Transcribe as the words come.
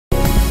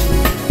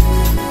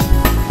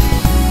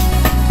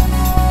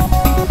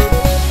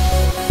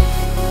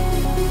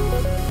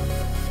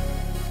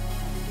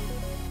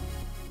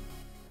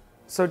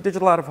So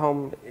digital out of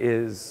home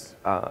is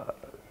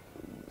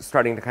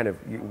starting to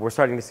we're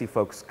starting to see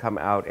folks come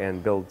out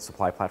and build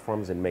supply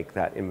platforms and make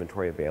that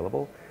inventory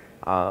available.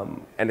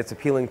 And it's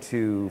appealing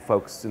to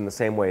folks in the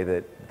same way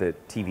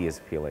that TV is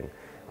appealing.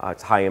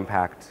 It's high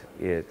impact,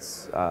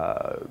 it's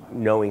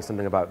knowing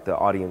something about the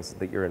audience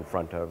that you're in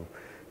front of.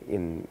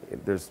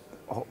 There's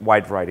a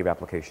wide variety of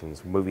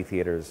applications, movie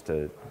theaters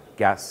to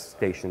gas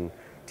station,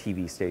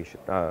 TV station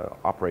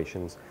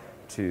operations,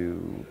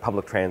 to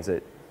public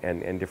transit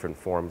and different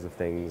forms of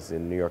things.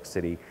 In New York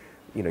City,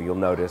 you'll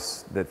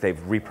notice that they've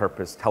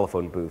repurposed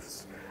telephone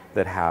booths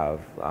that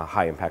have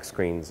high impact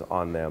screens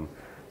on them.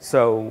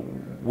 So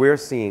we're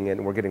seeing it,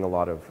 and we're getting a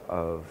lot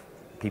of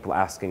people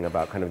asking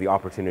about kind of the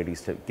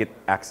opportunities to get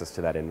access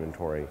to that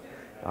inventory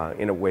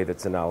in a way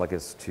that's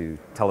analogous to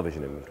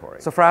television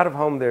inventory. So for out of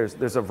home,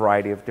 there's a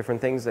variety of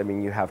different things. I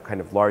mean, you have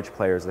kind of large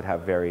players that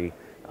have very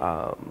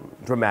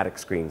dramatic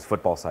screens,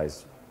 football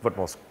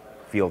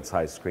field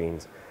size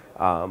screens.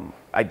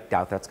 I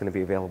doubt that's going to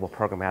be available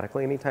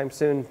programmatically anytime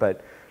soon,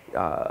 but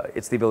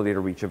it's the ability to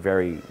reach an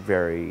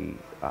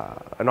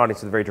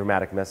audience with a very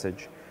dramatic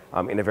message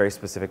in a very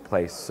specific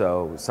place.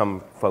 So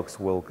some folks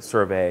will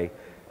survey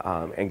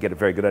and get a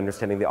very good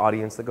understanding of the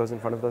audience that goes in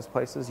front of those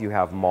places. You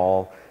have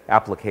mall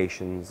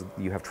applications,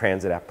 you have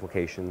transit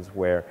applications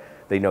where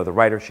they know the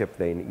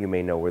ridership, you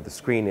may know where the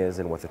screen is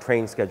and what the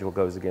train schedule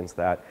goes against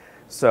that.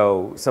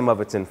 So some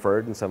of it's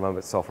inferred and some of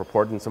it's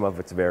self-reported and some of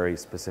it's very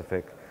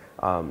specific.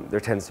 There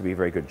tends to be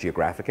very good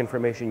geographic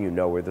information. You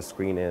know where the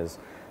screen is.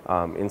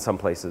 In some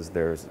places,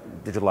 there's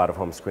digital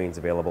out-of-home screens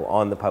available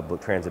on the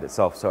public transit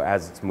itself, so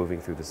as it's moving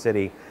through the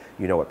city,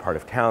 you know what part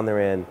of town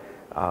they're in.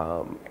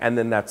 And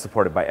then that's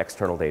supported by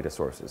external data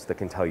sources that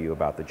can tell you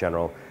about the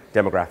general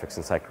demographics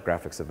and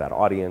psychographics of that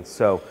audience.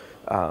 So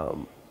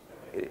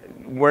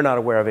we're not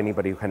aware of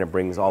anybody who kind of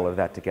brings all of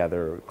that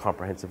together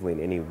comprehensively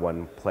in any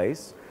one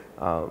place,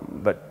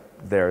 but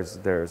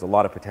there's a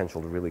lot of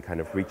potential to really kind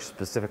of reach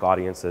specific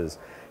audiences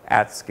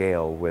at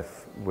scale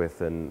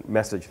with a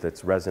message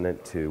that's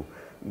resonant to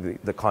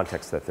the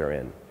context that they're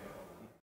in.